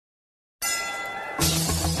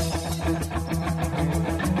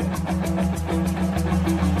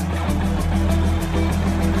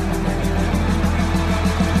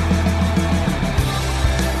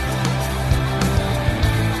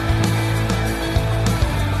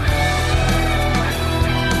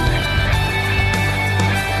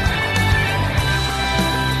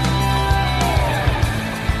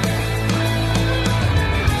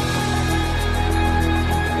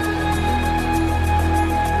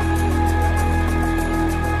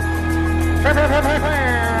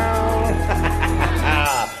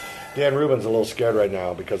Dan Rubin's a little scared right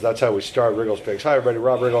now because that's how we start Wriggles Picks. Hi, everybody.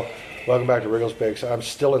 Rob Riggle. Welcome back to Wriggles Picks. I'm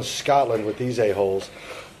still in Scotland with these a-holes.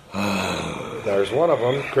 There's one of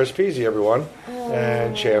them. Chris Pizzi, everyone.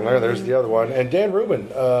 And Chandler. There's the other one. And Dan Rubin,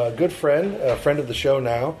 good friend, a friend of the show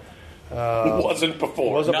now. Wasn't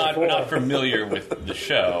before. Not familiar with the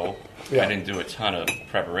show. Yeah. I didn't do a ton of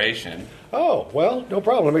preparation. Oh, well, no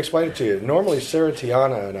problem. Let me explain it to you. Normally, Sarah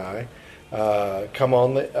Tiana and I come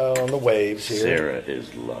on the waves here. Sarah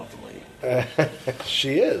is lovely.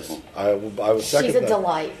 She is. I would second She's a that.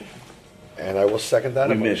 delight. And I will second that.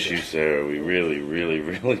 We emotion. miss you, Sarah. We really, really,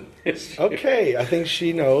 really miss you. Okay, I think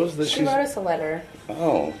she knows that She wrote us a letter.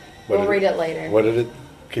 Oh. We'll read it later. What did it?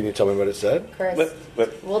 Can you tell me what it said? Chris,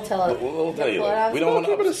 we'll tell it. We'll tell you later. We Don't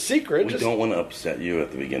keep it a secret. We don't want to upset you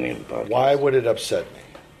at the beginning of the podcast. Why would it upset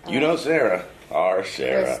me? You know Sarah. Our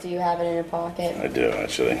Sarah. Chris, do you have it in your pocket? I do,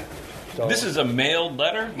 actually. This is a mailed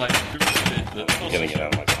letter? Like, I'm going to get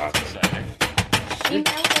out of my pocket. She mailed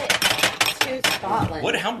it to Scotland.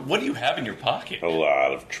 What do you have in your pocket? A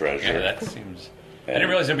lot of treasure. Yeah, that seems... I didn't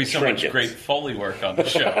realize there'd be so much great Foley work on the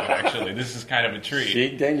show, actually. This is kind of a treat.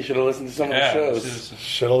 See, Dan, you should have listened to some of the shows.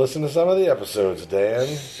 Should have listened to some of the episodes, Dan.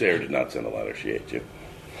 Sarah did not send a letter. She ate you.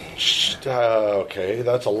 Okay,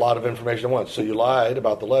 that's a lot of information at once. So you lied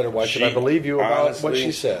about the letter. Why should I believe you about honestly, what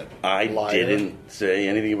she said? I Liar. didn't say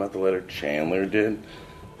anything about the letter. Chandler did.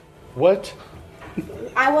 What?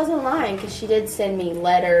 I wasn't lying because she did send me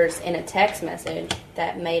letters in a text message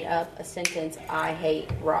that made up a sentence. I hate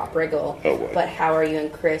Rob Riggle, but how are you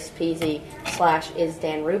and Chris Pizzi / is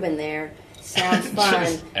Dan Rubin there? Sounds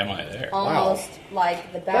fun. Am I there? Almost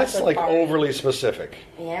like the bachelor That's like party. overly specific.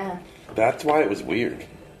 Yeah. That's why it was weird,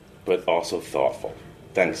 but also thoughtful.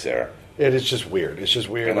 Thanks, Sarah. It is just weird. It's just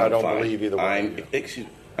weird, and I don't believe either one.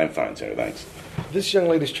 I'm fine, Sarah. Thanks. This young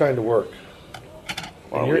lady's trying to work,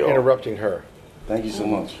 and you're interrupting her. Thank you so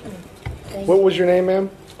much. What was your name, ma'am?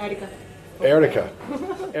 Erica. Erica.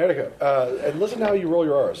 And listen to how you roll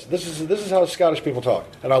your R's. This is how Scottish people talk,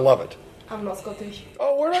 and I love it. I'm not Scottish.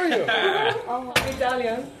 Oh, where are you? I'm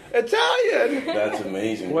Italian. Italian! That's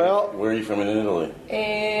amazing. Well, where are you from in Italy?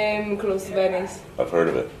 Close to Venice. I've heard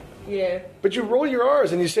of it. Yeah. But you roll your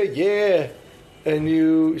R's and you say, yeah, and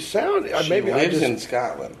you sound... She lives in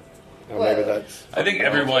Scotland. Oh, maybe that's... I think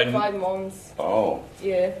everyone... 5 months. Oh.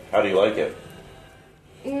 Yeah. How do you like it?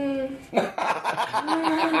 She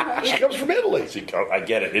comes from Italy. I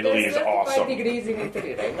get it. Italy is awesome. 5 degrees in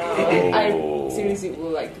Italy right now. I seriously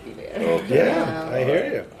would like to be there. Okay. Yeah, I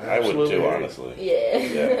hear you. I would too, honestly.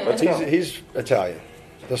 Yeah. Let's go. He's Italian.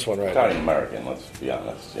 This one right Italian American, let's be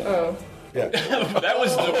honest. Yeah. Oh. Yeah. That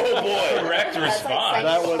was the correct response.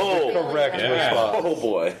 That was the correct response. Oh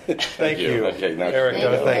boy. Thank you. Okay, now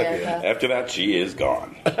Erica, thank you. After that, she is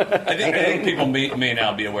gone. I think people may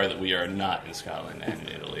now be aware that we are not in Scotland and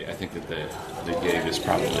Italy. I think that the gig is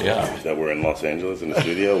probably up. That we're in Los Angeles in the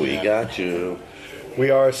studio. We got you.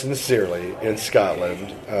 We are sincerely in Scotland,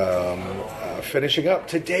 finishing up.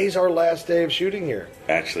 Today's our last day of shooting here.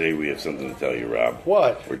 Actually, we have something to tell you, Rob.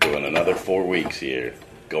 What? We're doing another 4 weeks here.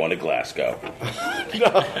 Going to Glasgow.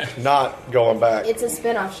 No, not going back. It's a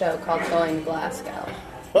spin-off show called Going to Glasgow.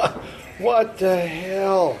 What the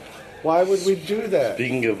hell? Why would we do that?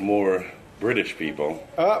 Speaking of more British people.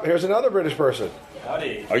 Here's another British person.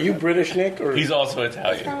 Howdy. Are you British, Nick? Or? He's also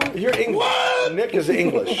Italian. You're English. What? Nick is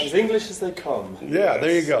English. As English as they come. Yeah,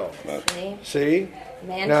 there you go. See?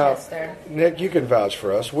 Manchester. Now, Nick, you can vouch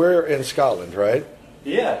for us. We're in Scotland, right?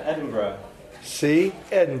 Yeah, Edinburgh. See?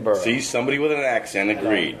 Edinburgh. See, somebody with an accent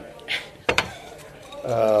agreed.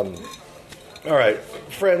 All right,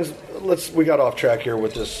 friends, we got off track here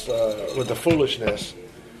with this, with the foolishness.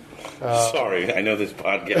 Sorry, I know this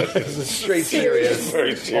podcast is straight serious,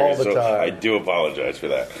 very serious all the time. I do apologize for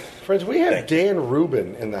that. Friends, we have Dan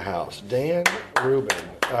Rubin in the house. Dan Rubin.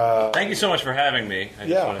 Thank you so much for having me, I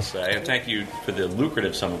just want to say. And thank you for the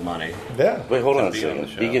lucrative sum of money. Yeah. Wait, hold on a second.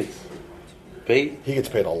 He gets paid? He gets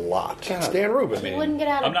paid a lot. It's Dan Rubin. I mean, wouldn't get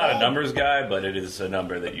out of I'm not bed. a numbers guy, but it is a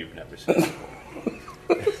number that you've never seen before.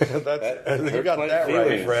 You got that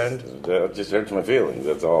right, friend. That just hurts my feelings.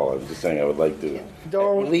 That's all. I'm just saying I would like to.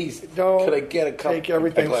 Don't at least. Don't could I get a cup? Take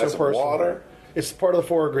everything a glass so personal. of water? It's part of the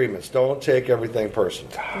 4 agreements. Don't take everything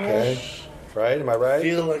personal. Okay, right? Am I right? I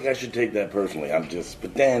feel like I should take that personally. I'm just,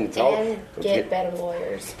 but Dan, it's all. And get better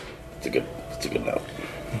lawyers. It's a good note.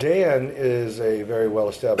 Dan is a very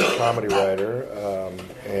well-established comedy writer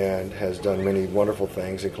and has done many wonderful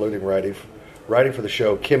things, including writing for the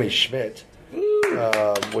show Kimmy Schmidt,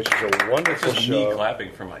 which is a wonderful Just show. me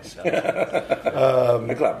clapping for myself.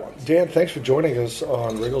 I clap once. Dan, thanks for joining us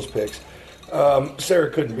on Wriggles Picks. Sarah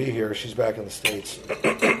couldn't be here. She's back in the States.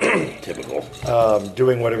 Typical.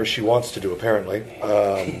 Doing whatever she wants to do, apparently.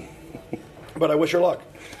 But I wish her luck.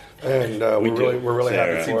 And we're really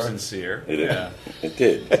Sarah. happy for her. Sincere. It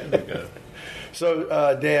did.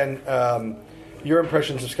 So, Dan, your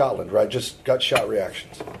impressions of Scotland, right? Just gut shot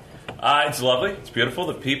reactions. It's lovely. It's beautiful.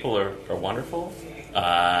 The people are wonderful.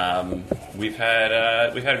 We've had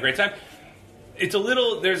a great time. It's a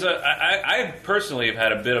little. I personally have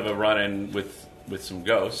had a bit of a run-in with some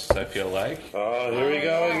ghosts. I feel like. Oh, here we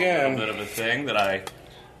go A again. bit of a thing an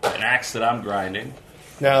axe that I'm grinding.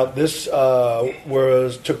 Now, this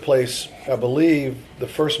took place, I believe, the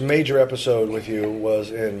first major episode with you was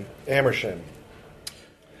in Amersham,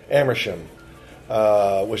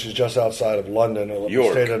 which is just outside of London.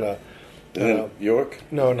 York. Stayed in York?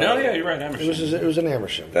 No. No, yeah, you're right. Amersham. It was in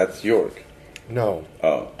Amersham. That's York. No.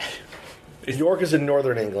 Oh. York is in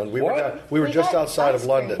northern England. We were just outside of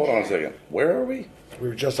London. Hold on a second. Where are we? We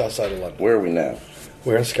were just outside of London. Where are we now?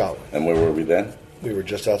 We're in Scotland. And where were we then? We were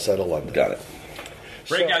just outside of London. Got it.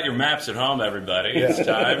 Break out your maps at home, everybody. It's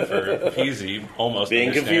time for Pizzi almost Being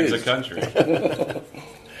understands confused. the country.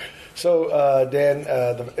 So, Dan,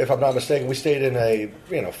 if I'm not mistaken, we stayed in a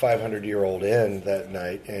 500-year-old inn that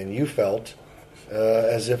night, and you felt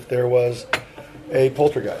as if there was a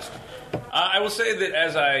poltergeist. I will say that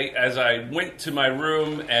as I went to my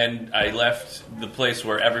room and I left the place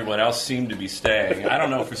where everyone else seemed to be staying, I don't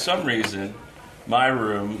know, for some reason, my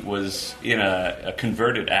room was in a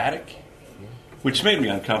converted attic, which made me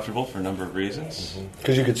uncomfortable for a number of reasons.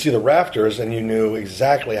 Because you could see the rafters, and you knew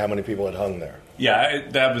exactly how many people had hung there. Yeah,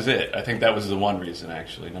 that was it. I think that was the one reason,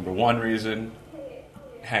 actually. Number one reason,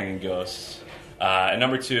 hanging ghosts. And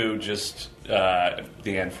number two, just the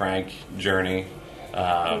Anne Frank journey.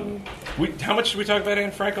 How much did we talk about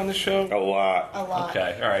Anne Frank on this show? A lot. A lot.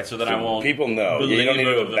 Okay, all right. So then I won't. People know. You don't need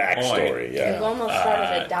to do a backstory. Yeah. We've almost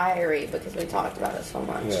started a diary because we talked about it so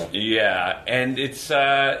much. Yeah, and it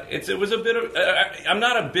was a bit of. I'm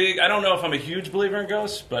not a big. I don't know if I'm a huge believer in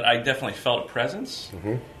ghosts, but I definitely felt a presence,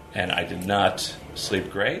 and I did not sleep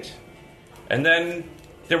great. And then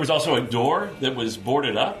there was also a door that was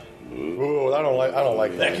boarded up. Ooh, I don't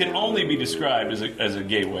like that. That can only be described as a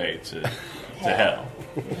gateway to hell.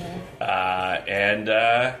 And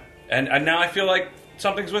now I feel like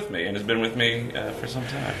something's with me and has been with me for some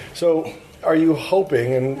time. So, are you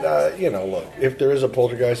hoping, and look, if there is a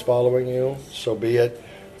poltergeist following you, so be it.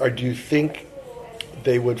 Or do you think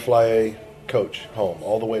they would fly a coach home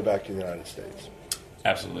all the way back to the United States?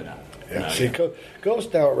 Absolutely not. Yeah. No, See,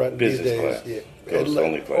 ghosts now are these Business days. class. Yeah, Ghosts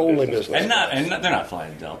only fly business class. and they're not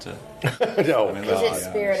flying Delta. No, I mean, Is it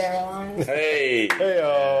Spirit Airlines? Hey.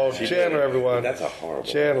 Hey, Chandler, everyone. That's a horrible.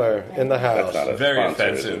 Chandler in the house. That's not a Very sponsor,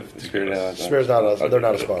 offensive. is it? Spirit Airlines? Spirit's not a, they're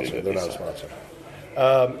not a Okay, sponsor. good, They're not a sorry.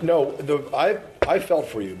 sponsor. No, I felt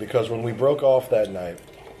for you because when we broke off that night,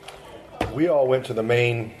 we all went to the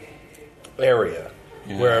main area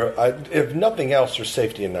where, if nothing else, there's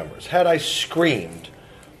safety in numbers. Had I screamed,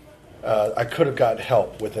 I could have got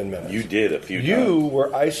help within minutes. You did a few times. You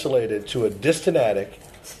were isolated to a distant attic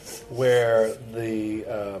where the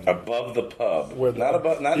Above the pub. where the, not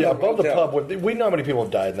above the above the hotel. pub. We know how many people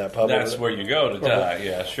have died in that pub. That's where you go to die.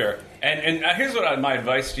 Yeah, sure. And here's what my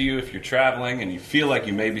advice to you: if you're traveling and you feel like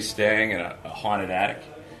you may be staying in a haunted attic,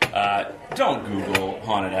 don't Google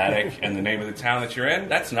haunted attic and the name of the town that you're in.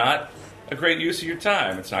 That's not a great use of your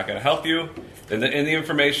time. It's not going to help you. And the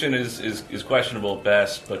information is questionable at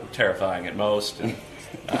best, but terrifying at most. And,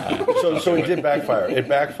 So it did backfire. It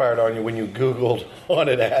backfired on you when you Googled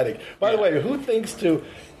haunted attic. By the way, who thinks in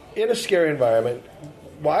a scary environment,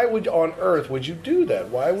 why on earth would you do that?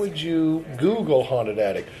 Why would you Google haunted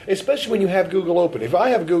attic? Especially when you have Google open. If I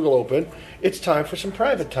have Google open, it's time for some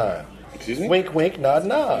private time. Excuse me? Wink, wink, nod,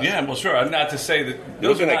 nod. yeah, well, sure. Not to say that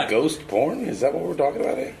You're those are looking not at ghost porn? Is that what we're talking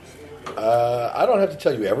about here? I don't have to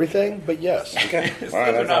tell you everything, but yes. Okay. those All right,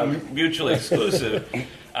 are that's not all. mutually exclusive.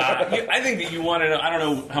 I think that you want to know. I don't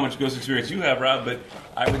know how much ghost experience you have, Rob, but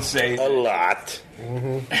I would say A lot.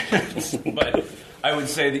 but I would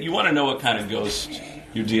say that you want to know what kind of ghost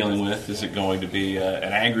you're dealing with. Is it going to be an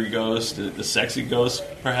angry ghost, a sexy ghost,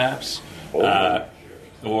 perhaps, or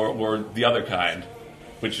the other kind,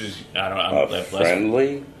 which is I don't know. A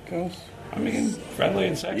friendly ghost? I mean, friendly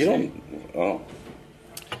and sexy. You don't... Oh.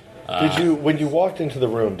 Did you, when you walked into the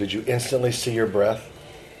room, did you instantly see your breath?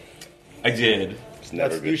 I did. It's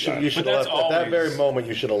never a good You should But have that's left. At that always- very moment,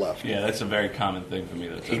 you should have left. Yeah, that's a very common thing for me.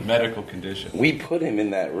 That's a medical condition. We put him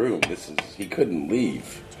in that room. He couldn't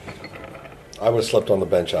leave. I would have slept on the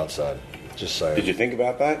bench outside. Just saying. Did you think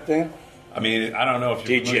about that, Dan? I mean, I don't know if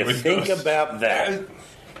you're Did you familiar with think ghosts. about that?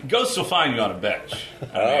 Ghosts will find you on a bench.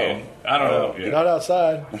 I don't know. Yeah. Not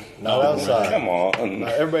outside. Not outside. Come on.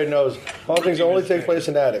 Everybody knows hauntings only take place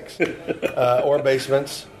in attics or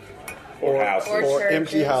basements. Or houses. Or churches.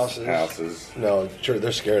 empty houses. Houses. No,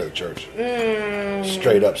 they're scared of the church.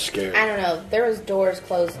 Straight up scared. I don't know. There was doors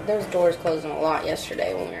closed. There was doors closing a lot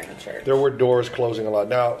yesterday when we were in church. There were doors closing a lot.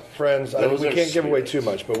 Now, friends, we are can't give away spirits. too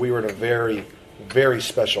much, but we were in a very, very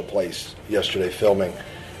special place yesterday filming,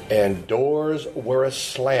 and doors were a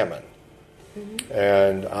slamming.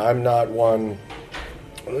 And I'm not one,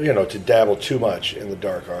 to dabble too much in the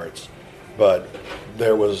dark arts, but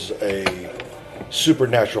there was a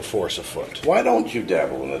supernatural force afoot. Why don't you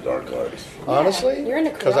dabble in the dark arts? Honestly, you're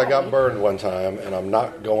into because I got karate. burned one time, and I'm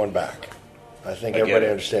not going back. I think I get everybody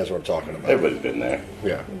it. understands what I'm talking about. Everybody's been there.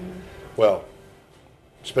 Yeah. Well,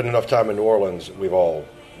 spend enough time in New Orleans, we've all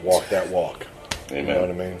walked that walk. Amen. You know what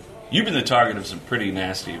I mean? You've been the target of some pretty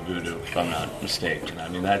nasty voodoo, if I'm not mistaken. I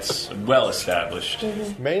mean, that's well established.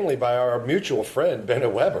 Mainly by our mutual friend,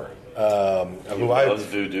 Bennett Weber, who I loves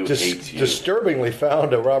voodoo, hates you. disturbingly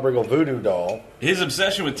found a Rob Riggle voodoo doll. His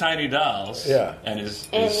obsession with tiny dolls and his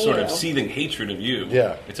And sort of you. seething hatred of you.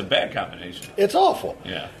 Yeah. It's a bad combination. It's awful.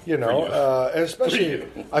 Yeah. You know, For you. and especially,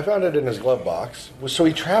 I found it in his glove box, so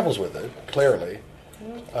he travels with it, clearly.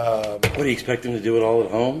 What, do you expect him to do it all at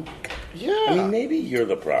home? Yeah. I mean, maybe you're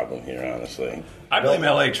the problem here, honestly. I blame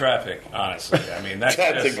LA traffic, honestly. I mean, that's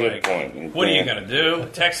That's just a good like, point. what are you going to do?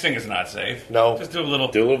 Texting is not safe. No. Just do a little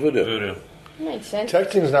voodoo. Makes sense.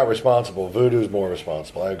 Texting is not responsible. Voodoo is more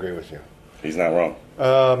responsible. I agree with you. He's not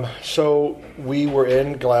wrong. So we were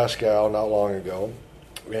in Glasgow not long ago,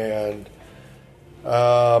 and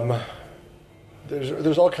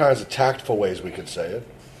there's all kinds of tactful ways we could say it.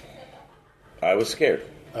 I was scared.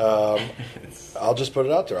 I'll just put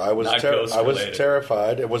it out there. I was Not ghost I was related.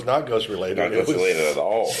 terrified. It was not ghost related. Not It ghost was related at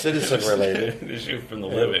all. Citizen related. An issue from the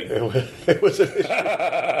living. It was an issue.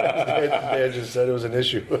 Dan just said it was an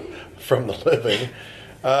issue from the living.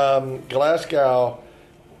 Glasgow,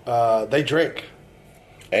 they drink.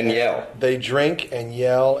 And yell. They drink and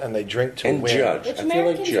yell, and they drink to And win. judge. Which I feel like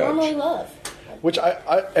Americans judge. normally love. Which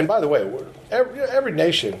and by the way, every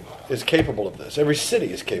nation is capable of this. Every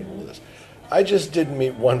city is capable of this. I just didn't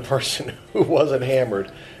meet one person who wasn't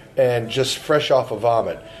hammered and just fresh off of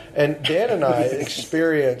vomit. And Dan and I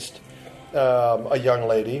experienced a young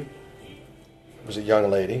lady. It was a young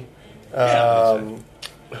lady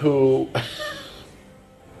who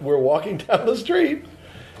we're walking down the street,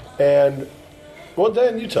 and well,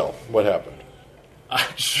 Dan, you tell what happened.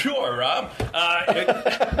 Sure, Rob.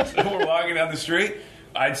 So we're walking down the street.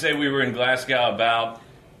 I'd say we were in Glasgow about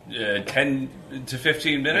 10 to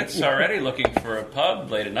 15 minutes already, looking for a pub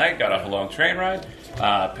late at night. Got off a long train ride,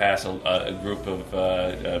 past a group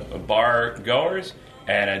of bar goers,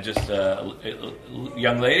 and just a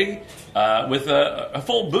young lady with a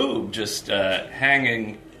full boob just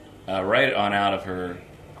hanging right on out of her,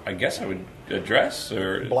 I guess I would, a dress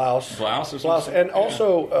or Blouse or blouse, something. and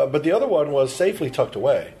also, but the other one was safely tucked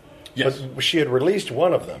away. Yes. But she had released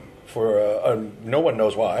one of them for no one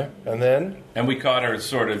knows why, and then And we caught her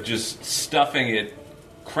sort of just stuffing it,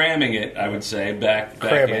 cramming it, I would say, back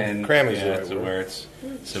Cramming. in Cramming's the yeah, right to word. where it's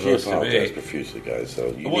She supposed to apologized be. profusely, guys. So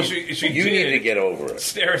you Well, need, she you did. need to get over it.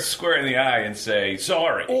 Stare us square in the eye and say,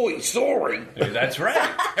 sorry. Oh, sorry. That's right.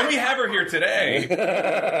 And we have her here today.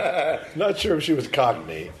 not sure if she was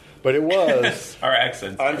Cockney, but it was. Our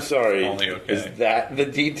accents. I'm sorry. Only okay. Is that the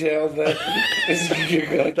detail that you're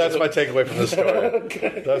going That's my takeaway from the story.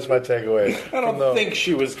 Okay. That's my takeaway. I don't think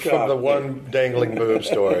she was from the Cockney. one dangling boob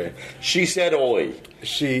story. She said oi.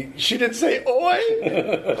 She didn't say oi.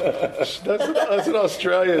 That's an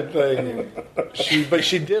Australian thing. But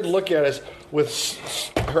she did look at us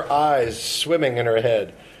with her eyes swimming in her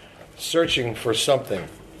head, searching for something,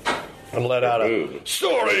 and let out a Boob.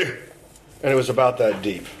 story. And it was about that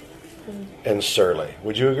deep and surly.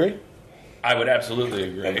 Would you agree? I would absolutely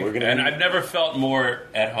agree. And we're gonna And be- I've never felt more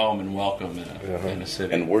at home and welcome in a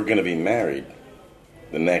city. And we're going to be married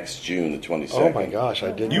the next June, the 22nd. Oh my gosh, I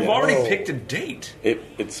didn't. You've know. already picked a date.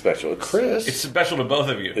 It's special. Chris. It's special to both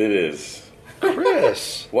of you. It is.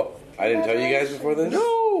 Chris. What? I didn't tell you guys before this?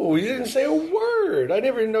 No, you didn't say a word. I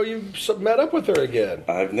never even know you met up with her again.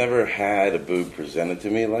 I've never had a boob presented to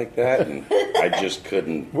me like that, and I just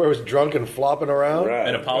couldn't. Where I was drunk and flopping around. Right.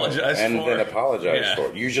 And apologize and for then it. apologize Yeah. for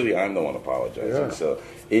it. Usually I'm the one apologizing. Yeah. So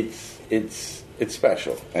it's it's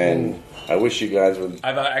special, and I wish you guys would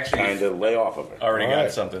I've actually kind of lay off of it. already All got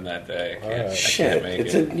right. something that day. I Shit, can't make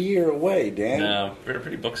it's it. a year away, Dan. No, we're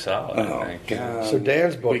pretty book solid, I Oh think. God! So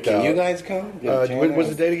Dan's booked Wait, can out. you guys come? What was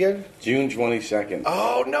the date again? June 22nd.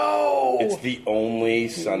 Oh no! It's the only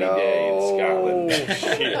sunny day in Scotland.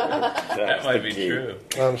 Shit, That might be true.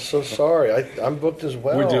 I'm so sorry. I'm booked as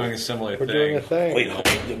well. We're doing a similar We're thing. doing a thing. Wait,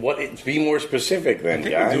 what? Be more specific, then, I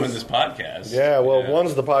think guys. we're doing this podcast. Yeah, well,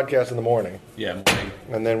 one's the podcast in the morning, Yeah, morning.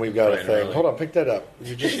 and then we've got Right, a thing. early. Hold on, pick that up.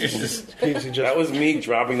 You just, Pizzi That was me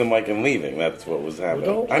dropping the mic and leaving. That's what was happening.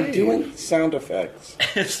 Well, don't I'm leave. doing sound effects.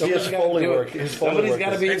 His Somebody's gotta Foley do it. work. His Foley Somebody's work got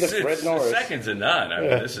to is- be the It's Fred Norris. seconds to none. I mean,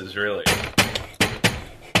 this is really...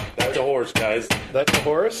 That's a horse, guys. That's a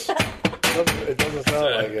horse. It doesn't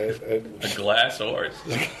sound like it. A glass horse.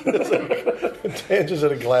 Dan just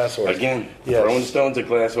at a glass horse. Again, Yes. throwing stones at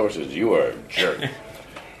glass horses. You are a jerk.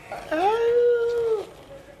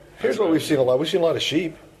 Here's what we've seen a lot. We've seen a lot of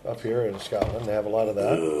sheep up here in Scotland. They have a lot of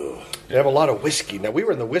that. They have a lot of whiskey. Now, we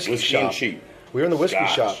were in the whiskey Whiskey shop. and sheep. We were in the whiskey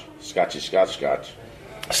shop. Scotchy, Scotch.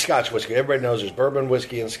 Scotch whiskey. Everybody knows there's bourbon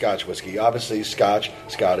whiskey and Scotch whiskey. Obviously, Scotch,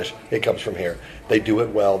 Scottish, it comes from here. They do it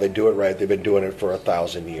well. They do it right. They've been doing it for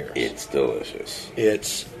 1,000 years. It's delicious.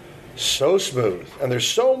 It's so smooth, and there's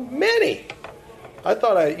so many. I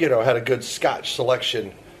thought I, had a good Scotch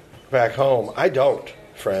selection back home. I don't,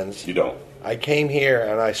 friends. You don't. I came here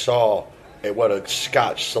and I saw what a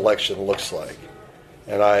Scotch selection looks like,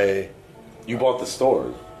 and You bought the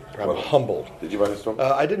store. I'm humbled. Did you buy the store?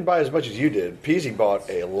 I didn't buy as much as you did. Pizzi bought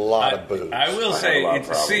a lot of booze. I will I say, have a lot of it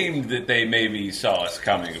problems. seemed that they maybe saw us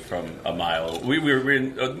coming from a mile. We were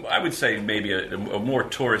in, I would say, maybe a more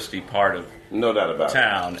touristy part of No doubt about it.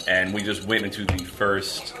 town, and we just went into the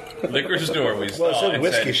first liquor store we saw. Well, it's a and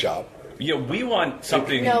whiskey said, shop. Yeah, we want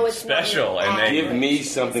something No, it's not. special, and they Give me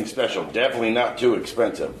something special. Definitely not too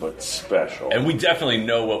expensive, but special. and we definitely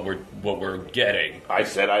know what we're getting. I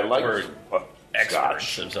said I like We're experts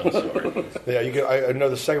Scotch. of some sort. Yeah, I know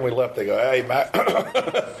the second we left, they go, "Hey,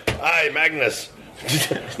 hi, Magnus,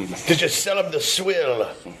 did you sell him the swill?"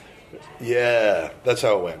 Yeah, that's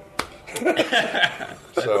how it went.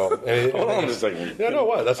 So, Hold on a second. Yeah, no,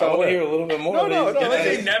 what? That's I how it want to went. hear a little bit more. No, of no, these no,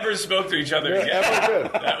 guys. They never spoke to each other again. Ever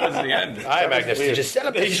good. That was the end. Hi, Magnus, did you sell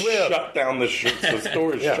him They the swill? shut down the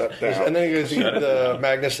store. Yeah, Shut down. and then he goes,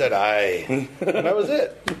 Magnus said, "Aye," and that was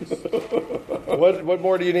it. What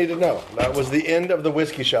more do you need to know? That was the end of the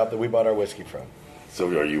whiskey shop that we bought our whiskey from. So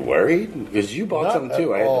are you worried? Because you bought Not some at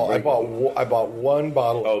too. all. I I bought one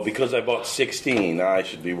bottle. Oh, because I bought 16. I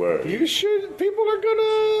should be worried. You should. People are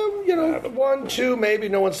gonna, 1, 2, maybe.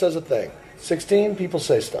 No one says a thing. 16, people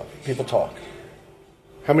say stuff. People talk.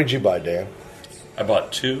 How many did you buy, Dan? I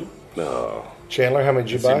bought 2. No. Chandler, how many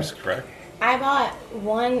did you buy? Seems correct. I bought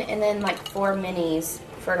 1 and then 4 minis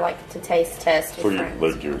for to taste test with For your,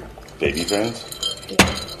 friends. your baby friends? Yeah.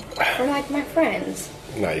 For my friends,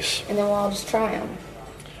 Nice. and then we'll all just try them.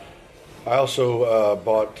 I also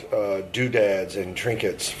bought doodads and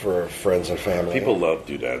trinkets for friends and family. People love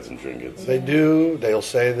doodads and trinkets. They do. They'll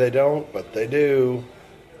say they don't, but they do.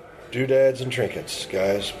 Doodads and trinkets,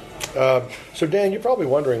 guys. So, Dan, you're probably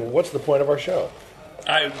wondering, what's the point of our show?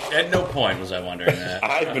 At no point was I wondering that.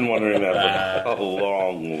 I've been wondering that for a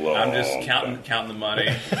long I'm just time. counting the money.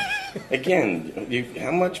 Again,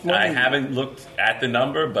 how much money? I haven't looked at the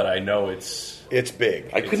number, but I know it's. It's big.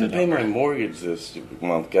 I couldn't pay my mortgage this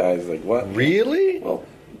month, guys. Like, what? Really? Well,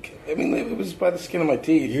 I mean, it was by the skin of my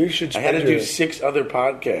teeth. You should I had to spend do your- 6 other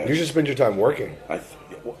podcasts. You should spend your time working. I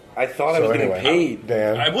thought I So was anyway, getting paid.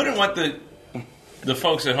 Dan. I wouldn't want the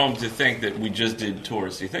folks at home to think that we just did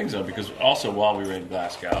touristy things, though, because also while we were in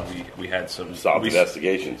Glasgow, we had some Solved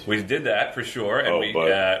investigations. We did that for sure,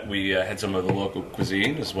 and we had some of the local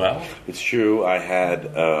cuisine as well. It's true. I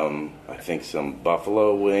had, I think, some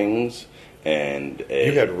buffalo wings and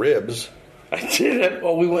You had ribs. I did it.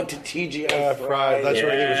 Well, we went to TGI Fried. That's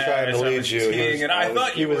where he was trying to as I lead was you. teeing, and I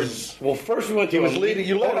thought he you were. was. Well, first we went to. He was leading.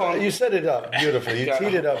 You Hold on. You set it up beautifully. You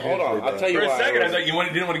teed it up. Hold on. beautifully, I'll tell you For a why second, I was- thought you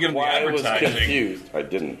didn't want to give them the why I was advertising. confused. I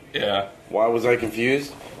didn't. Yeah. Why was I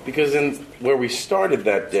confused? Because where we started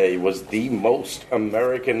that day was the most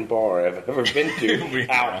American bar I've ever been to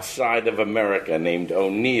outside of America, named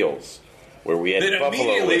O'Neill's, where we had Then buffalo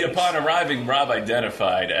immediately wings. upon arriving, Rob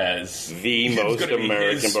identified as The it was most gonna be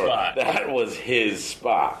American his bar. spot. That was his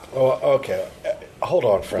spot. Oh, okay. Hold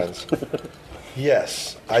on, friends.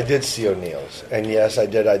 Yes, I did see O'Neill's, and yes, I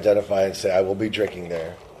did identify and say I will be drinking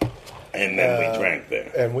there. And then we drank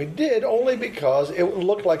there. And we did only because it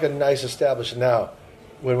looked like a nice establishment. Now,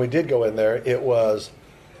 when we did go in there, it was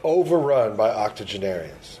overrun by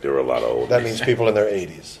octogenarians. There were a lot of oldies. That means people in their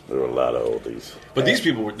 80s. There were a lot of oldies. But these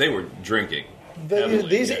people they were drinking.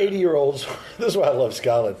 These 80-year-olds, this is why I love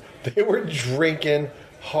Scotland, they were drinking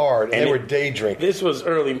hard, and they were day drinking. This was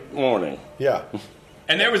early morning. Yeah.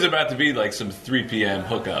 And there was about to be like some 3 p.m.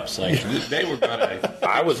 hookups. Like they were gonna.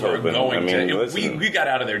 I was hoping. We got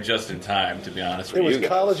out of there just in time, to be honest with It you. was guys.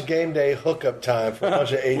 college game day hookup time for a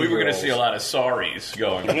bunch of 80-year-olds. We were going to see a lot of sorries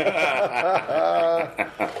going.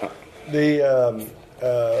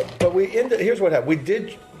 But here's what happened. We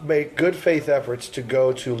did make good faith efforts to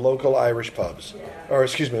go to local Irish pubs,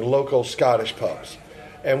 local Scottish pubs,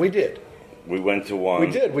 and we did. We went to one. We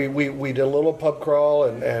did. We did a little pub crawl,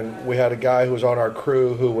 and we had a guy who was on our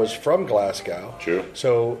crew who was from Glasgow. True.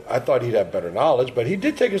 So I thought he'd have better knowledge, but he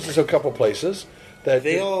did take us to a couple places.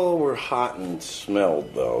 They all were hot and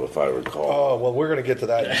smelled, though, if I recall. Oh, well, we're going to get to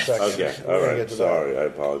that in a second. Okay, We're all gonna right. get to Sorry, that. I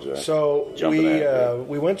apologize. So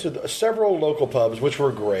we went to several local pubs, which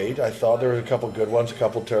were great. I thought there were a couple good ones, a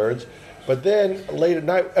couple turds. But then late at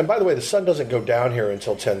night, and by the way, the sun doesn't go down here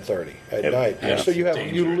until 10:30 at night, Yeah, so you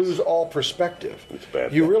dangerous. lose all perspective. It's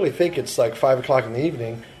bad. You really think it's like 5 o'clock in the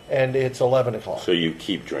evening, and it's 11 o'clock. So you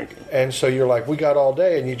keep drinking. And so you're like, we got all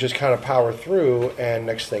day, and you just kind of power through, and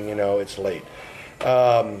next thing you know, it's late.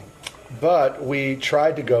 But we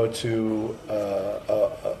tried to go to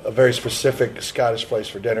a very specific Scottish place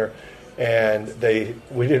for dinner, and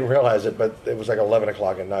we didn't realize it, but it was like 11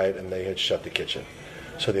 o'clock at night, and they had shut the kitchen.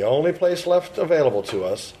 So the only place left available to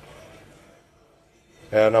us,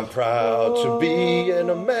 and I'm proud to be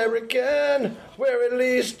an American, where at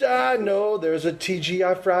least I know there's a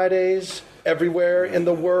TGI Fridays everywhere in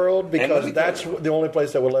the world, because that's the only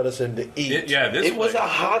place that will let us in to eat. It was a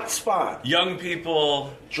hot spot. Young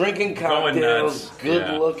people Drinking going cocktails, nuts.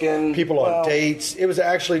 good looking. People on dates. It was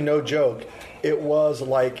actually no joke. It was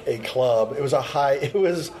like a club. It was a high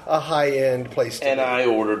end place to And be. I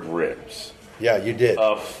ordered ribs. Yeah, you did.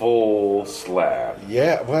 A full slab.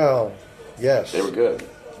 Yeah, well, yes. They were good.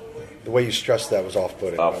 The way you stressed that was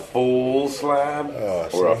off-putting. A full slab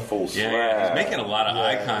or a see? full slab. Yeah, he's making a lot of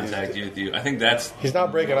eye contact with you. I think that's. He's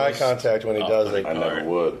not breaking eye contact when he does it. I never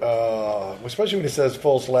would. Especially when he says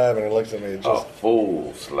full slab and he looks at me. A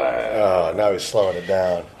full slab. Oh, now he's slowing it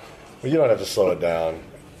down. Well, you don't have to slow it down.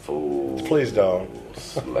 Full. Please don't.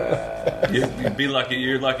 Slab. You'd be lucky.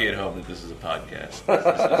 You're lucky at home that this is a podcast.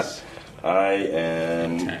 This is I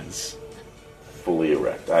am intense. fully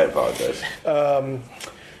erect. I apologize.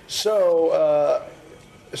 So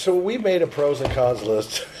we made a pros and cons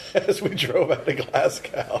list as we drove out of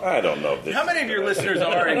Glasgow. I don't know if this How many of your listeners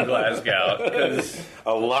are in Glasgow? Because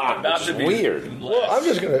a lot. about It's to be weird. Well, I'm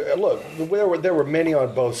just going to look. There were many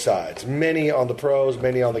on both sides. Many on the pros,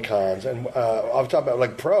 many on the cons. And I'm talking about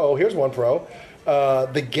like pro. Here's one pro: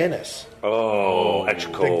 the Guinness. Oh,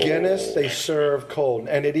 extra cold. The Guinness they serve cold,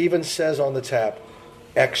 and it even says on the tap,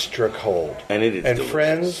 "Extra cold." And it is And delicious.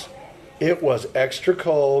 friends, it was extra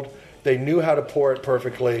cold. They knew how to pour it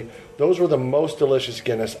perfectly. Those were the most delicious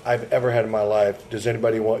Guinness I've ever had in my life. Does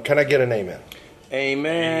anybody want? Can I get an amen?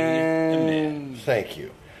 Amen. Thank you.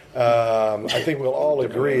 I think we'll all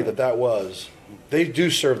agree that was. They do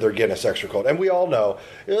serve their Guinness extra cold. And we all know,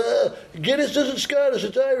 Guinness isn't Scottish,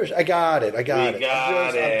 it's Irish. I got it. We got it.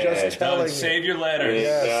 I'm just telling don't you. save your letters.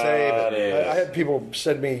 Yeah, save it. I had people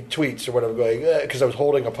send me tweets or whatever going, because I was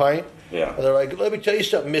holding a pint. Yeah. And they're like, let me tell you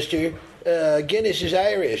something, mister. Guinness is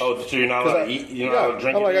Irish. Oh, so you're not allowed to eat? You're not allowed to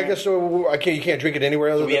drink I'm it like, I here? guess so. You can't drink it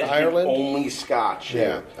anywhere other We than had to drink Ireland? only Scotch. Yeah.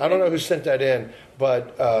 here. I don't know who sent that in,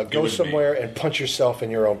 but go somewhere and punch yourself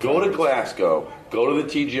in your own Go to pockets. Glasgow. Go to the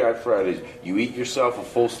TGI Fridays. You eat yourself a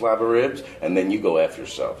full slab of ribs, and then you go after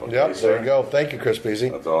yourself. Okay, Yep, sir? there you go. Thank you, Chris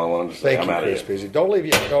Pizzi. That's all I wanted to say. Thank I'm you, out Chris of here. Pizzi. Don't leave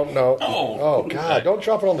yet. Don't no. Oh. God! Don't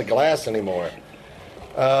drop it on the glass anymore.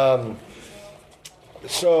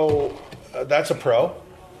 So that's a pro.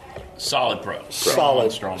 Solid pro.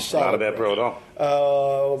 Solid. Strong. Not a bad pro at all.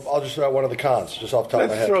 I'll just throw out one of the cons, just off the top of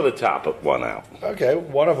my Let's head. throw the top one out. Okay,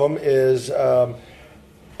 one of them is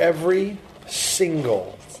every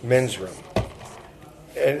single men's room,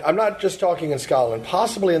 and I'm not just talking in Scotland,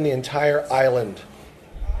 possibly in the entire island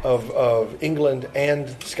of England and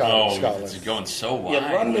Scotland. It's going so wide.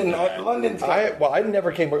 Yeah, London's I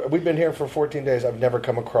never came. We've been here for 14 days. I've never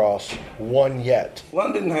come across one yet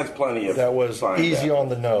London has plenty of that was fine easy depth. on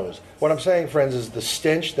the nose. What I'm saying, friends, is the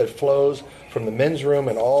stench that flows from the men's room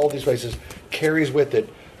and all these places carries with it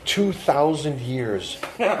 2,000 years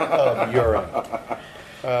of urine.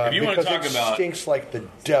 If you want to Because talk it about, stinks like the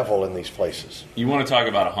devil in these places. you want to talk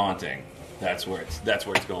about a haunting. That's where it's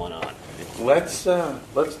going on. Let's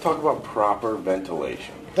talk about proper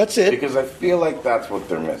ventilation. That's it. Because I feel like that's what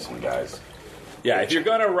they're missing, guys. Yeah, if you're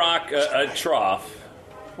going to rock a trough,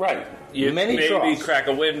 Right. you Many maybe troughs. crack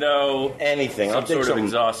a window, Anything. some I'll take sort of some,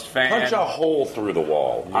 exhaust fan. punch a hole through the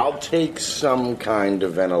wall. I'll take some kind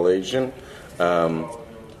of ventilation.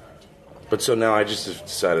 But so now I just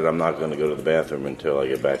decided I'm not going to go to the bathroom until I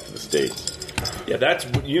get back to the States. Yeah, that's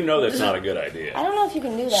not a good idea. I don't know if you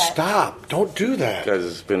can do that. Stop! Don't do that. Because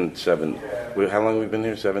it's been how long have we been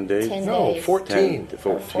here? 7 days? 10 No, days. 14.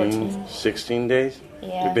 14, 16 days?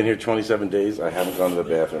 Yeah. We've been here 27 days. I haven't gone to the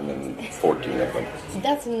bathroom in 14 of them.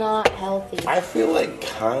 That's not healthy. I feel like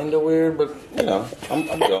kind of weird, but, I'm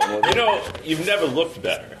going with it. You've never looked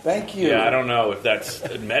better. Thank you. Yeah, I don't know if that's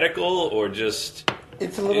medical or just...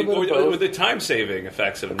 It's a little bit or, of both. or the time-saving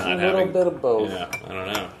effects of not having... A little bit of both. Yeah, I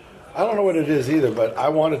don't know. I don't know what it is either, but I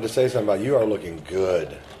wanted to say something about you are looking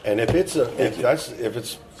good. And if it's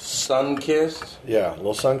Sun-kissed, a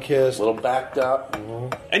little sun kissed, a little backed up,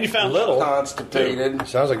 And you found Little. love. constipated.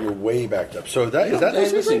 sounds like you're way backed up. So is that the Hey,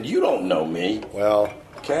 secret? listen, you don't know me, Well,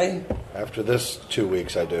 okay? after this 2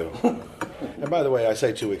 weeks, I do. And by the way, I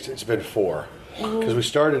say 2 weeks. It's been 4 because we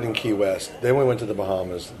started in Key West, then we went to the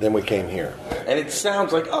Bahamas, then we came here. And it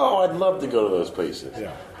sounds like, I'd love to go to those places.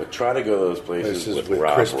 Yeah. But try to go to those places This is with with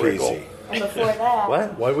Rob Chris Riggle. Pizzi. And before that,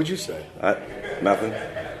 What? What would you say? Nothing.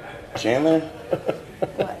 Chandler?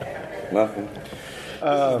 what? Nothing.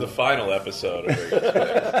 This is the final episode of it.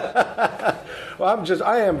 Well,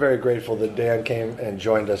 I am very grateful that Dan came and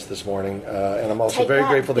joined us this morning, and I'm also Take very that,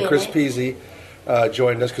 grateful that Chris Billy. Pizzi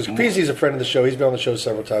joined us because Pizzi's a friend of the show. He's been on the show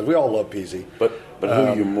several times. We all love Pizzi. But who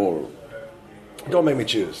are you more? Don't make me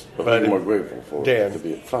choose. Who are you more grateful for? Dan. To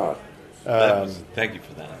be at 5. Thank you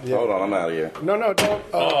for that. Hold on, I'm out of here. No, don't.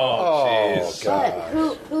 Oh, jeez. God.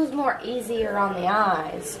 But who's more easier on the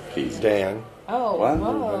eyes? Peace. Dan. Oh, What?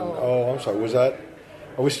 whoa. Oh, I'm sorry. Was that?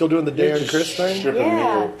 Are we still doing the Dan and Chris thing? Stripping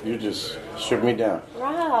Yeah. me. You just strip me down.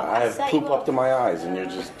 Rob, I have set poop you up to my eyes, and you're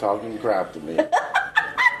just talking crap to me.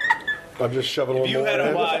 I'm just shoving a If little you had to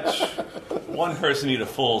more. watch one person eat a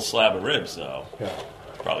full slab of ribs, though, Yeah.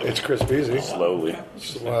 probably It's Chris Pizzi. Slowly.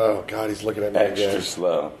 Oh God, he's looking at me Extra again.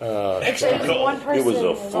 slow. There's one person It was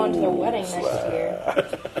a who's going to the fool wedding next year.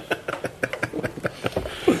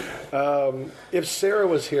 If Sarah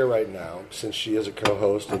was here right now, since she is a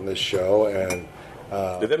co-host in this show, and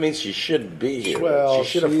That means she should be here. well,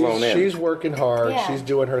 she should have flown in. she's working hard. Yeah. She's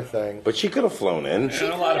doing her thing. But she could have flown in. and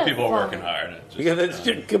a lot of people are could've working hard. It's just, Yeah, that's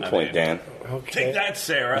a good point, Dan. Okay. Take that,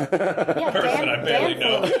 Sarah. Yeah, Person I barely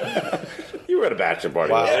know. You were at a bachelor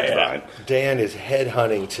party. Wow. That's Yeah. fine. Dan is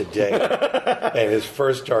headhunting today, and his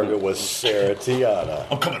first target was Sarah Tiana.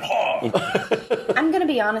 I'm coming home. I'm going to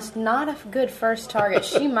be honest, not a good first target.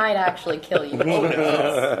 She might actually kill you.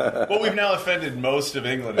 Well, we've now offended most of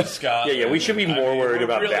England and Scotland. Yeah, we should be more worried we're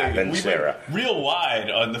about that than we Sarah. went real wide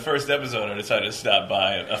on the first episode. I decided to stop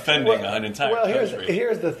by, offending an entire Well, country.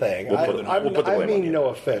 here's the thing. We'll put the I blame on mean you. no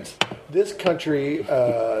offense. This country,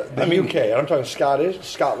 the UK, I'm talking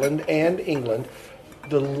Scotland, and England,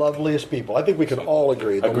 the loveliest people. I think we can all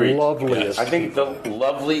agree. The Agreed. loveliest. I think the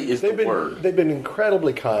lovely is the word. They've been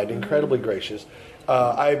incredibly kind, incredibly gracious.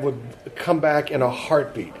 I would come back in a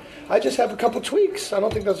heartbeat. I just have a couple tweaks. I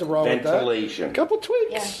don't think there's a wrong with that. Ventilation. Couple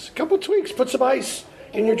tweaks. Yeah. Couple tweaks. Put some ice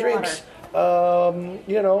in your the drinks.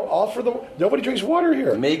 Offer the. Nobody drinks water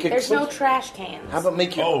here. Make it. There's no trash cans. How about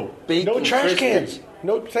make your Oh, bacon No trash crispy? cans.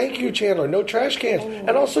 No, thank you, Chandler. No trash cans.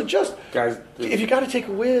 And also, just Guys, if you got to take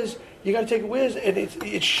a whiz, you got to take a whiz, and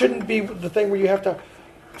it shouldn't be the thing where you have to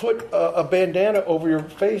put a bandana over your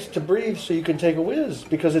face to breathe so you can take a whiz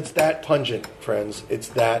because it's that pungent, friends. It's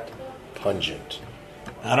that pungent.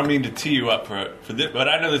 I don't mean to tee you up for this, but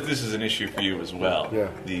I know that this is an issue for you as well.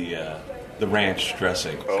 Yeah. The ranch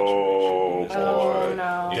dressing. Oh, boy. Oh,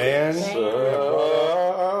 no. Dan,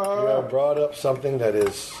 you have brought up something that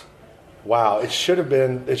is. Wow, it should have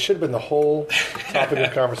been the whole topic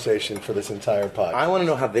of conversation for this entire podcast. I want to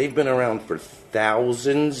know how they've been around for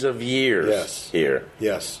thousands of years Yes. here.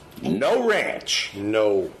 Yes. No ranch.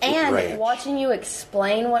 No And ranch. watching you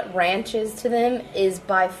explain what ranch is to them is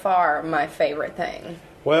by far my favorite thing.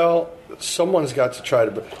 Well, someone's got to try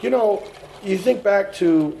to. You think back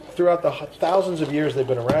to throughout the thousands of years they've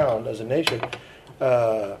been around as a nation,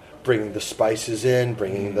 bringing the spices in,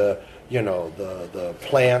 bringing the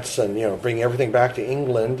plants, and bringing everything back to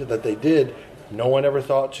England that they did. No one ever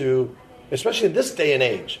thought to, especially in this day and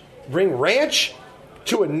age, bring ranch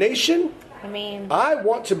to a nation. I mean, I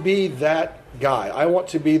want to be that guy. I want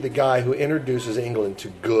to be the guy who introduces England to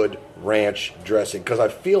good ranch dressing because I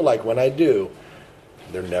feel like when I do,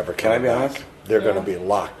 they're never Can I coming be back. honest? they're going to be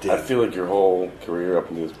locked in. I feel like your whole career up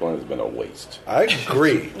until this point has been a waste. I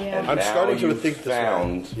agree. Yeah. I'm Now starting to you've think this way.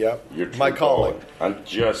 found Yep. your true My calling. I'm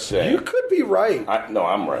just saying. You could be right. No,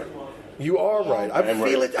 I'm right. You are right. I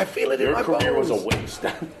feel it. I feel it in my bones. Your career was a waste.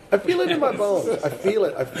 I feel it in my bones. I feel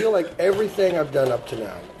it. I feel like everything I've done up to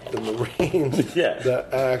now, the Marines, Yeah. the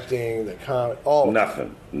acting, the comedy, all of it,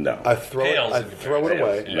 Nothing. No. I throw Pales it. in Throw it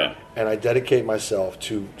away, Yeah. and I dedicate myself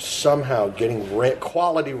to somehow getting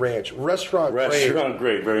quality ranch, restaurant grade,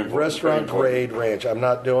 Very important. restaurant very important. grade ranch. I'm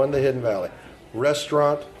not doing the Hidden Valley.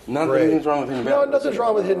 Restaurant Nothing's grade. wrong with Hidden No, Valley. nothing's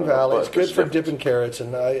wrong with Hidden Valley. It's But good it's for different. dipping carrots,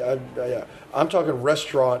 and yeah. I'm talking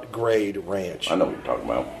restaurant grade ranch. I know what you're talking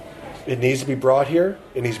about. It needs to be brought here.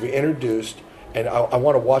 It needs to be introduced, and I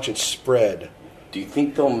want to watch it spread. Do you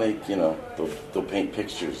think they'll make, they'll paint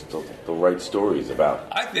pictures, they'll write stories about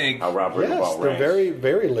I think how Rob Riggle Yes, bought they're ranch? very,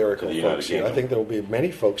 very lyrical To the United folks here. I Kingdom. think there will be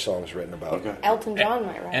many folk songs written about it. Okay. Elton John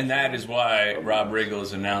might write. and that is why Rob Riggle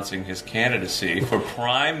is announcing his candidacy for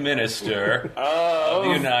Prime Minister of the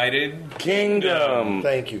United Kingdom.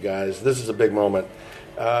 Thank you, guys. This is a big moment.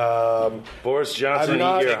 Boris Johnson, I'm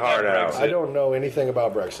not- eat your heart out. I don't know anything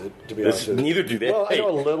about Brexit, to be honest with you. Neither do they. Well, I know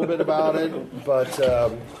a little bit about it, but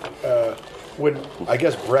when I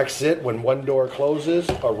guess Brexit, when one door closes,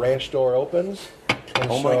 a ranch door opens. And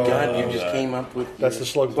Oh my so, God! You just came up with That's the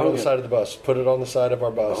slogan. Put it on the side of the bus. Put it on the side of our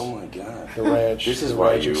bus. Oh my God! The ranch. This is the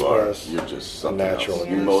why Ranch you Express. are. You're just something natural. else.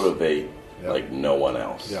 You motivate Yep. like no one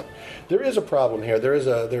else. Yep. There is a problem here. There is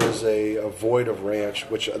a void of ranch,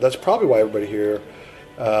 which that's probably why everybody here.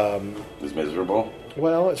 It's miserable.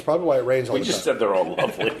 Well, it's probably why it rains all We the just time. said they're all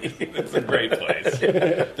lovely. it's a great place.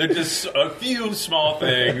 They're just a few small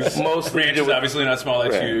things. Mostly Ranch do is with obviously not small;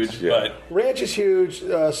 it's ranch, huge. yeah. But Ranch is huge.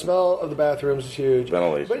 Smell of the bathrooms is huge.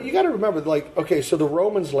 Ventilation. But you got to remember, like, okay, so the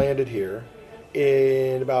Romans landed here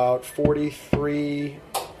in about 43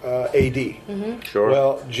 A.D. Sure.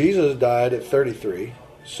 Well, Jesus died at 33.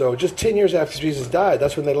 So just 10 years after Jesus died,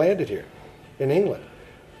 that's when they landed here in England.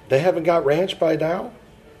 They haven't got ranch by now.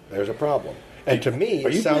 There's a problem. And to me, Are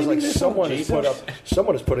it you sounds like blaming this on someone has Jesus? put up.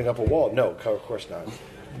 Someone is putting up a wall. No, of course not.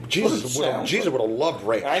 Jesus would have. sounds Jesus would have loved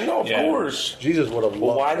ranch. I know, of Yeah. course. Jesus would have Well,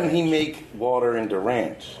 loved. why didn't he ranch. make water into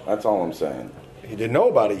ranch? That's all I'm saying. He didn't know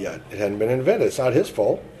about it yet. It hadn't been invented. It's not his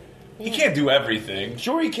fault. he can't do everything.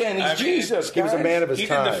 Sure, he can. He's I mean, Jesus. He was a guys. man of his He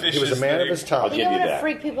did the time. He was a fishes man of thing. his time. I'll He give you would have that.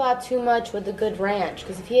 freaked people out too much with the good ranch,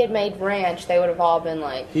 because if he had made ranch, they would have all been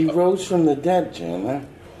like, He rose from the dead, Chandler.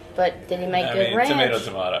 but did he make I good mean, ranch?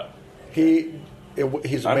 tomato.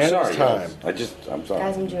 He's a I'm man sorry, of his time. guys. I'm sorry.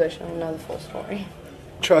 Guys, I'm Jewish. I don't know the full story.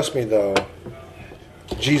 Trust me, though.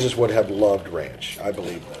 Jesus would have loved ranch. I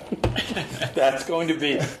believe that. That's going to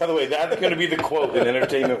be, by the way, that's going to be the quote in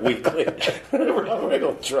Entertainment Weekly. Rob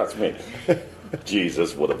Riggle, trust me.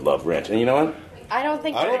 Jesus would have loved ranch. And you know what? I don't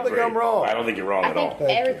think. I don't think I'm wrong. I don't think you're wrong I at think all.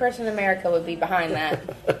 every person in America would be behind that.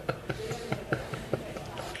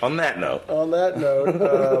 On that note, On that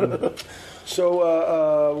note,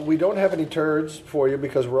 so we don't have any turds for you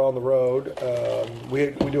because we're on the road. We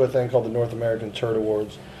do a thing called the North American Turd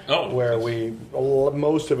Awards, where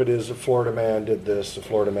most of it is a Florida man did this, a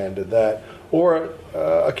Florida man did that, or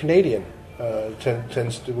a Canadian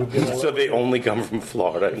tends to. We've been so they only come from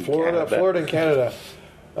Florida and Canada. Florida and Canada.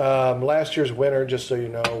 Last year's winner, just so you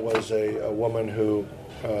know, was a woman who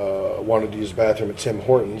wanted to use the bathroom at Tim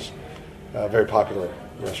Hortons, a very popular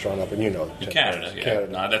restaurant up, and you know, Canada, yeah.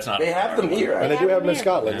 Canada. No, that's not. They have them here. And they do have them in here.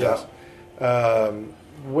 Scotland, yes.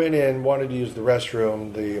 Went in, wanted to use the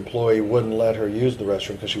restroom. The employee wouldn't let her use the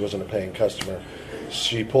restroom because she wasn't a paying customer.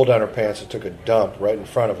 She pulled down her pants and took a dump right in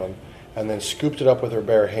front of him, and then scooped it up with her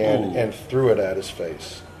bare hand and threw it at his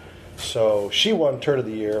face. So she won Turd of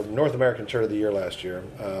the Year, North American Turd of the Year last year.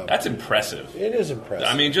 That's impressive. It is impressive.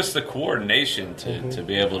 I mean, just the coordination to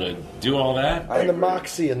be able to do all that. and the agree.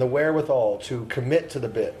 moxie and the wherewithal to commit to the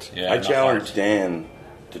bit. Yeah, I and the challenged heart. Dan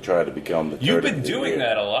to try to become the You've Turd been of the doing Year.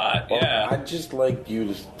 that a lot, Well, yeah. I'd just like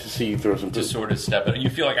you to see you throw some. To sort of step it. You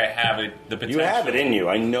feel like I have it. The potential. You have it in you.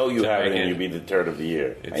 I know you to have it make in it- you. Be the Turd of the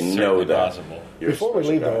Year. It's I know certainly that. possible. You're a Before we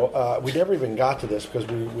special leave, guy. though, we never even got to this because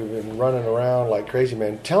we've been running around like crazy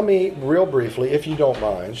men. Tell me real briefly, if you don't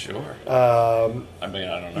mind, Sure. I mean,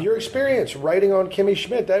 I don't know. your experience writing on Kimmy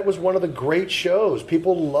Schmidt. That was one of the great shows.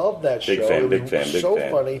 People loved that Big show. fan, It big was fan, big so fan.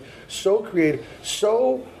 funny, so creative,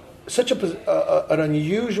 such an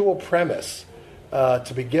unusual premise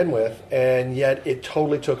to begin with, and yet it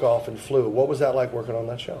totally took off and flew. What was that like working on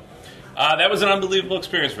that show? That was an unbelievable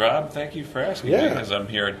experience, Rob. Thank you for asking me, Yeah. because I'm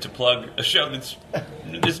here to plug a show that's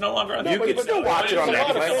no longer on. You the can but- still watch it on but There's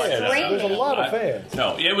a lot of Netflix. fans. There's a lot of fans.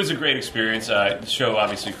 No, it was a great experience. The show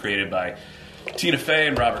obviously created by Tina Fey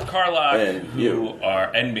and Robert Carlock, And you.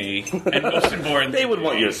 and me, and most important, They would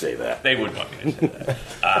want you to say that. They would want me to say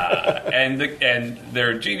that. And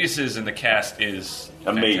they're geniuses, and the cast is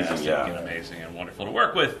Amazing, fantastic yeah. and amazing and wonderful to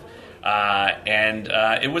work with. And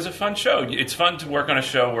it was a fun show. It's fun to work on a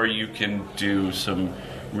show where you can do some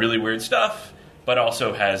really weird stuff, but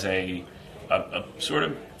also has a sort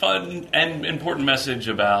of fun and important message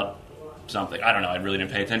about something. I don't know. I really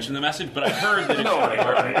didn't pay attention to the message, but I heard that it's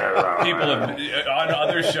important. People have, on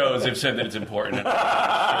other shows have said that it's important.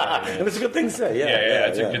 And it's a good thing to say. Yeah,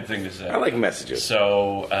 it's a good thing to say. I like messages.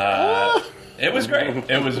 So it was great.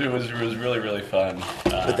 It was really, really fun.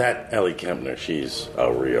 But that Ellie Kempner, she's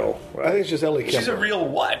a real I think it's just Ellie Kemper. She's a real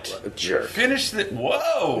what? jerk. Finish the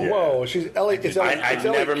whoa. Whoa, she's Ellie. It's Ellie. I've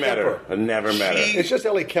Ellie never met her. Kemper. I've never met her. It's just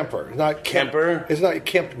Ellie Kemper. It's not Kemper? It's not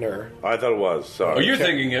Kempner. I thought it was. Sorry. Oh, you're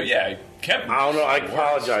thinking of Kemper. I don't know. I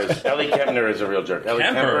apologize. Ellie Kempner is a real jerk. Ellie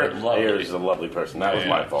Kemper, Kemper lovely. is a lovely person. That was Yeah,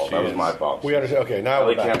 my fault. she That was is. my fault. We understand. Okay, now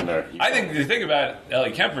Ellie we're back. Kempner. I think the thing about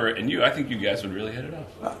Ellie Kemper and you, I think you guys would really hit it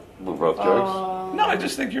off. We're both jerks. No, I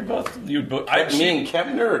just think you're both. Me and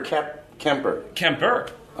Kempner or Kemper?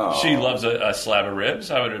 Kemper. She loves a slab of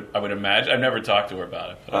ribs. I would imagine. I've never talked to her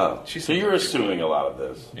about it. But So you're assuming a lot of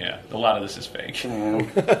this. Yeah, a lot of this is fake.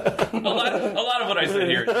 a lot of what I said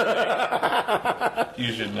here is fake.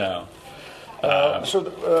 You should know.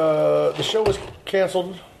 So the show was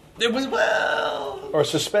canceled It was or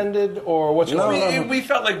suspended or what's going on? we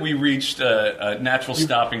felt like we reached a natural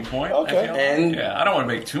stopping point. Okay. I feel. And- I don't want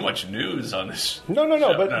to make too much news on this. No.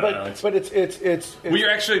 show. But it's We are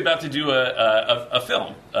actually about to do a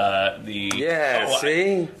film. See?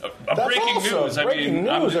 A That's breaking awesome. news. Breaking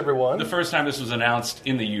news, everyone. The first time this was announced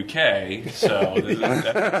in the UK, so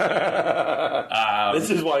This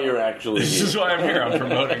is why you're actually this here. is why I'm here. I'm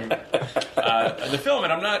promoting the film,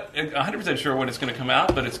 and I'm not 100% sure when it's going to come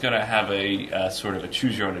out, but it's going to have a sort of a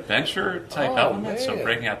choose-your-own-adventure type element. So man.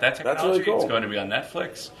 breaking out that That's technology, really cool. it's going to be on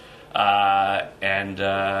Netflix.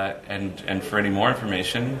 And for any more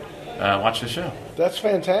information, watch the show. That's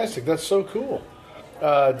fantastic. That's so cool.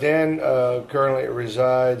 Dan currently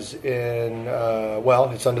resides in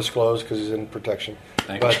it's undisclosed because he's in protection.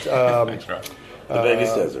 Thank But you. Thanks, Rob. The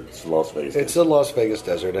Vegas Desert. It's Las Vegas it's Desert. the Las Vegas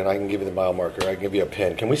desert, and I can give you the mile marker. I can give you a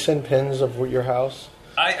pin. Can we send pins of your house?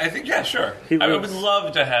 I think, yeah, sure. I would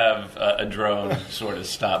love to have a drone sort of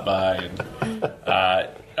stop by. And,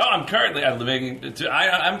 I'm living.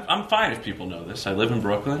 I'm fine if people know this. I live in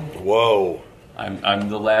Brooklyn. Whoa. I'm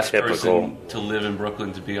the last Typical. person to live in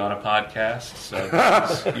Brooklyn to be on a podcast. So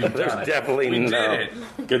you've There's done it. definitely we no. did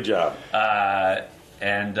it. Good job.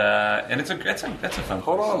 And that's a fun.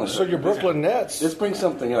 Hold place. on a So second. your Brooklyn Nets. Let's bring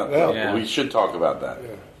something up. Yeah. Yeah. We should talk about that.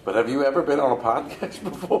 But have you ever been on a podcast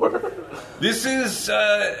before? This is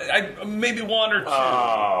maybe one or two.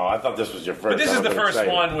 Oh, I thought this was your first. But this is I the was first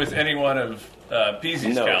excited. one with anyone of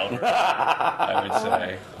Pizzi's No. caliber, I would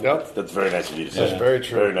say. Yep. That's very nice of you to say. That's very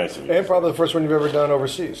true. Very nice of you. And probably the first one you've ever done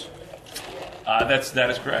overseas. That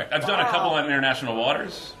is correct. I've done a couple on international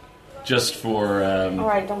waters, just for. All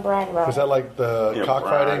right, don't brag about Is it. that like the Yeah,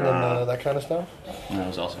 cockfighting and that kind of stuff? That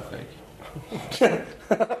was also fake.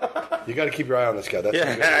 You got to keep your eye on this guy. That's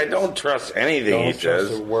Yeah, I don't trust anything he Don't trust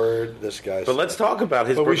says. a word this guy But let's talk about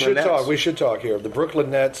his But we Brooklyn should Nets. talk. We should talk here. The Brooklyn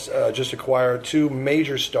Nets just acquired two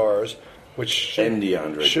major stars, which And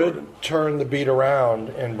DeAndre should Jordan. turn the beat around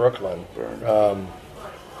in Brooklyn.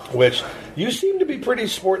 Which you seem to be pretty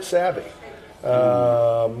sports savvy.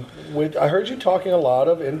 I heard you talking a lot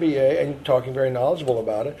of NBA and talking very knowledgeable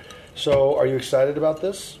about it. So, are you excited about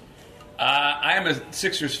this? I am a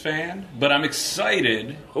Sixers fan, but I'm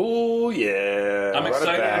excited. Oh, yeah. I'm Run it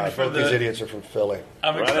excited back. for Both the. these idiots are from Philly.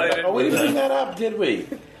 I'm Run it excited. back. Oh, we with didn't bring the- that up, did we?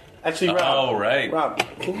 Actually, Rob. Oh, right. Rob,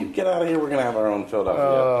 can you get out of here? We're going to have our own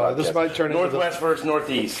Philadelphia This podcast. might turn into the- Northwest versus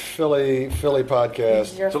Northeast. Philly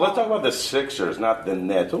podcast. Your So let's fault. talk about the Sixers, not the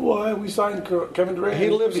Nets. Oh, why we signed Kevin Durant?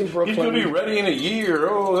 He lives in Brooklyn. He's going to be ready in a year.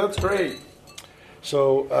 Oh, that's great.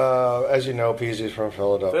 So, as you know, Pizzi's from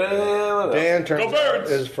Philadelphia. Philadelphia. Dan turns Go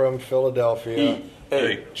Birds! out is from Philadelphia.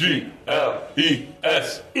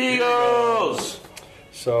 A-G-L-E-S. Eagles.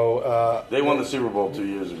 So, They won the Super Bowl 2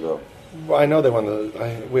 years ago. I know they won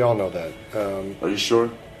we all know that. Are you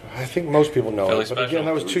sure? I think most people know Philly it. But special. again,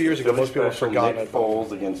 that was 2 years ago. Most people have Special forgotten Nick it.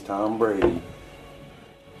 Foles against Tom Brady.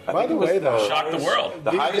 I By think the it was way, though, Shock the world.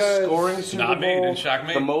 The These highest guys- scoring Super Not me, Bowl. didn't shock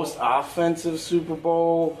me. The most offensive Super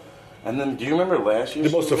Bowl. And then, do you remember last year's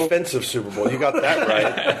the most Super Bowl? offensive Super Bowl. You got that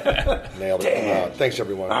right. Nailed it. Damn. Thanks,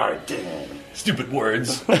 everyone. All right, damn. Stupid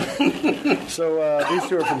words. So these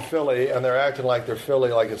two are from Philly, and they're acting like they're Philly,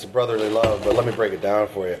 like it's brotherly love. But let me break it down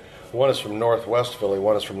for you. One is from Northwest Philly,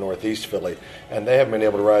 one is from Northeast Philly, and they haven't been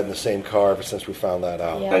able to ride in the same car ever since we found that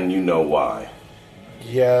out. Yeah. And you know why.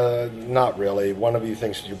 Yeah, not really. One of you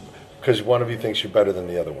thinks you're better than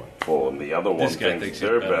the other one. Well, and the other one This guy thinks thinks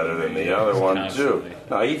they're he's better than the other one, too. Constantly.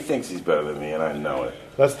 No, he thinks he's better than me, and I know it.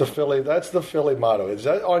 That's the Philly motto. Is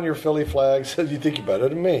that on your Philly flag? Says you think you're better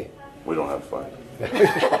than me. We don't have fun.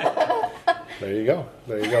 There you go.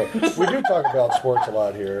 We do talk about sports a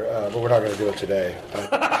lot here, but we're not going to do it today.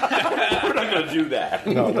 We're not going to do that.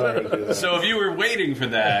 No, we're not going to do that. So if you were waiting for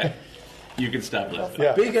that, you can stop listening.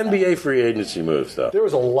 Yeah. Big NBA free agency moves, though. There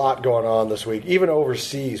was a lot going on this week. Even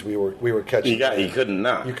overseas, we were catching. He couldn't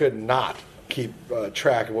not. You could not keep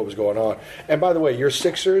track of what was going on. And by the way, your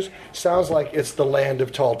Sixers sounds like it's the land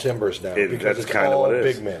of tall timbers now because That's it's kind of all what it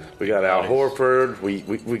is. big men. We got Al Horford.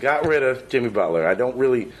 We got rid of Jimmy Butler. I don't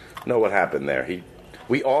really know what happened there.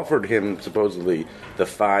 We offered him supposedly the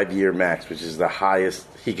 5-year max, which is the highest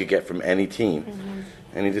he could get from any team,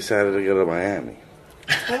 and he decided to go to Miami.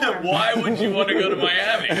 Why would you want to go to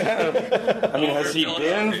Miami? I mean, has he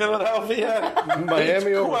been in Philadelphia? Miami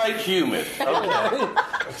It's over. quite humid. Okay.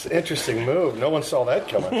 It's an interesting move. No one saw that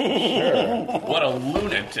coming. Sure. What a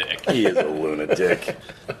lunatic. He is a lunatic.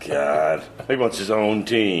 God. He wants his own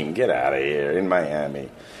team. Get out of here. In Miami.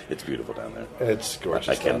 It's beautiful down there. It's gorgeous.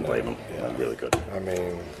 I can't down blame there. him. Yeah. I'm really good. I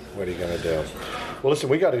mean, what are you going to do? Well, listen,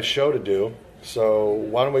 we got a show to do, so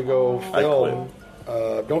why don't we go film?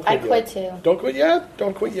 Don't quit I quit yet. too. Don't quit yet.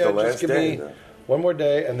 Don't quit yet. The Just last give day, me though. one more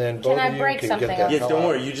day, and then both I of you break can something get that. up? Yeah, hell don't out.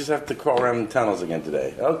 worry. You just have to crawl around the tunnels again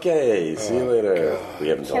today. Okay, see you later. We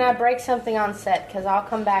haven't Can I done break something on set? Because I'll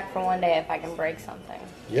come back for one day if I can break something.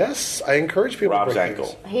 Yes, I encourage people Rob's to break ankle.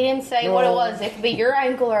 things. He didn't say what it was. It could be your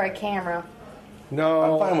ankle or a camera. No,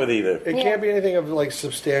 I'm fine with either. It can't be anything of like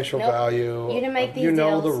substantial Nope. value. You didn't make these You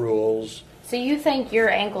know deals. the rules. So you think your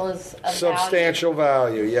ankle is of Substantial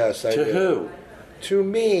value. Yes, I To do. who? To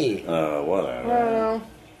me. Whatever. value?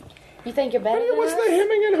 You think you're better than What's us? the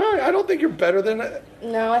hemming and hawing? I don't think you're better than.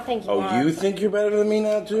 No, I think you Oh, are. you think you're better than me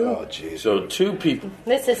now, too? Oh, jeez. So 2 people.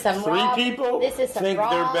 This is some 3 raw, people This is some think raw,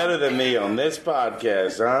 they're better than me on this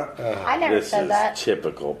podcast, huh? I never This said is that.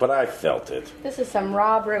 typical, but I felt it. This is some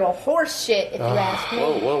Rob Riggle horse shit, if you ask me.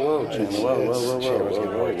 Whoa, Chandler. Whoa. Chandler's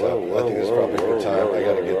getting worked up. I think it's probably a good time.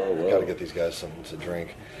 I gotta get these guys something to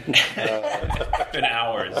drink. It's been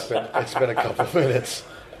hours. It's been a couple of minutes.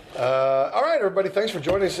 All right, everybody. Thanks for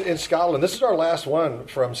joining us in Scotland. This is our last one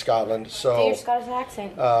from Scotland. Do So, your Scottish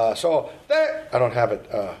accent. I don't have it.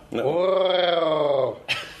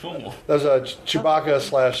 There's a Chewbacca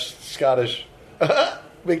 / Scottish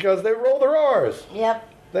because they roll their R's. Yep.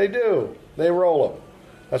 They do. They roll them.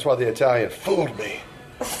 That's why the Italian fooled me.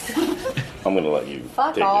 I'm going to let you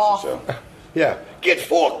Fuck take off. this yourself. Yeah, get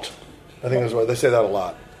fucked. I think that's why they say that a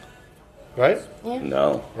lot. Right?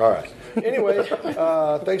 No. All right. Anyway,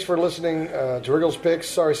 thanks for listening to Wriggles Picks.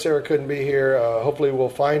 Sorry Sarah couldn't be here. Hopefully we'll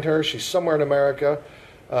find her. She's somewhere in America.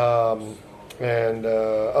 And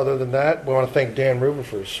other than that, we want to thank Dan Rubin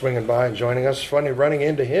for swinging by and joining us. It's funny running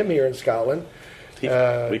into him here in Scotland. We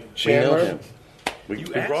know Chandler. him. We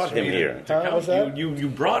asked brought him me here. to come. What's that? You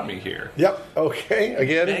brought me here. Yep. Okay.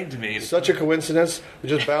 Again, Begged me to such a coincidence. We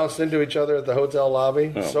just bounced into each other at the hotel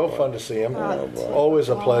lobby. So fun to see him. Always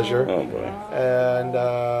a pleasure. Oh, boy.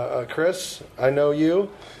 And Chris, I know you.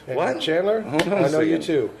 And What? Chandler, Hold on I a know you second.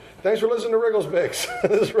 too. Thanks for listening to Wriggles Picks.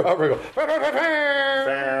 This is Rob Riggle.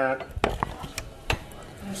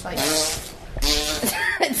 It's like...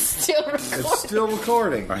 it's still recording. It's still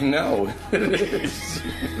recording. I know.